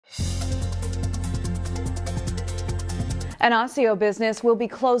An Osseo business will be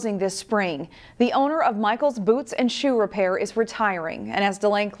closing this spring. The owner of Michael's Boots and Shoe Repair is retiring, and as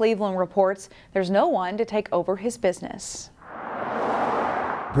Delane Cleveland reports, there's no one to take over his business.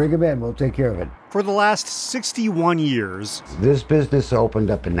 Bring him in, we'll take care of it. For the last 61 years. This business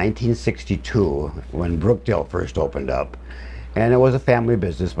opened up in 1962 when Brookdale first opened up, and it was a family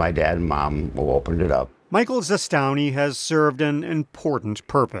business. My dad and mom opened it up. Michael Zastawny has served an important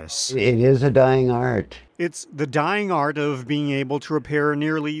purpose. It is a dying art. It's the dying art of being able to repair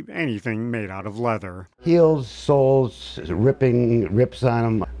nearly anything made out of leather. Heels, soles, rips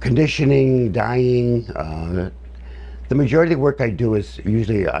on them, conditioning, dyeing. The majority of the work I do is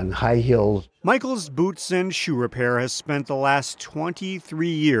usually on high heels. Michael's Boots and Shoe Repair has spent the last 23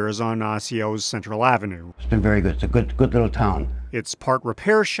 years on Osceo's Central Avenue. It's been very good. It's a good little town. It's part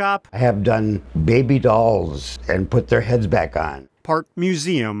repair shop. I have done baby dolls and put their heads back on. Part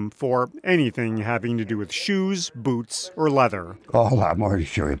museum for anything having to do with shoes, boots, or leather. Oh, a lot more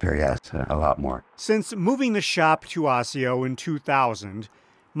shoe repair, yes, a lot more. Since moving the shop to Osseo in 2000,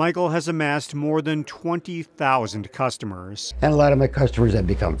 Michael has amassed more than 20,000 customers. And a lot of my customers have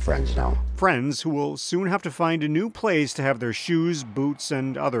become friends now. Friends who will soon have to find a new place to have their shoes, boots,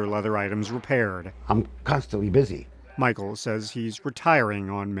 and other leather items repaired. I'm constantly busy. Michael says he's retiring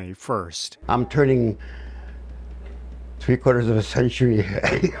on May 1st. I'm turning 3/4 of a century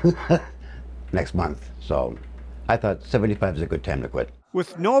next month, so I thought 75 is a good time to quit.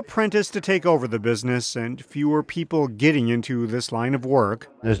 With no apprentice to take over the business and fewer people getting into this line of work,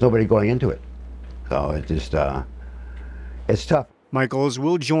 there's nobody going into it, so it's just it's tough. Michaels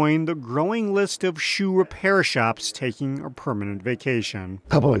will join the growing list of shoe repair shops taking a permanent vacation. A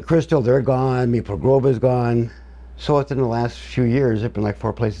couple in Crystal, they're gone. Maple Grove is gone. So within the last few years, there have been like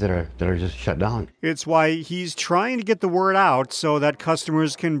 4 places that are just shut down. It's why he's trying to get the word out so that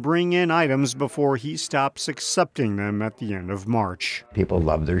customers can bring in items before he stops accepting them at the end of March. People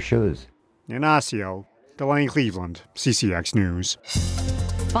love their shoes. In Osseo, Delane Cleveland, CCX News.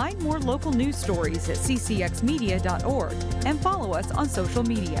 Find more local news stories at ccxmedia.org and follow us on social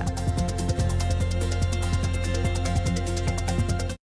media.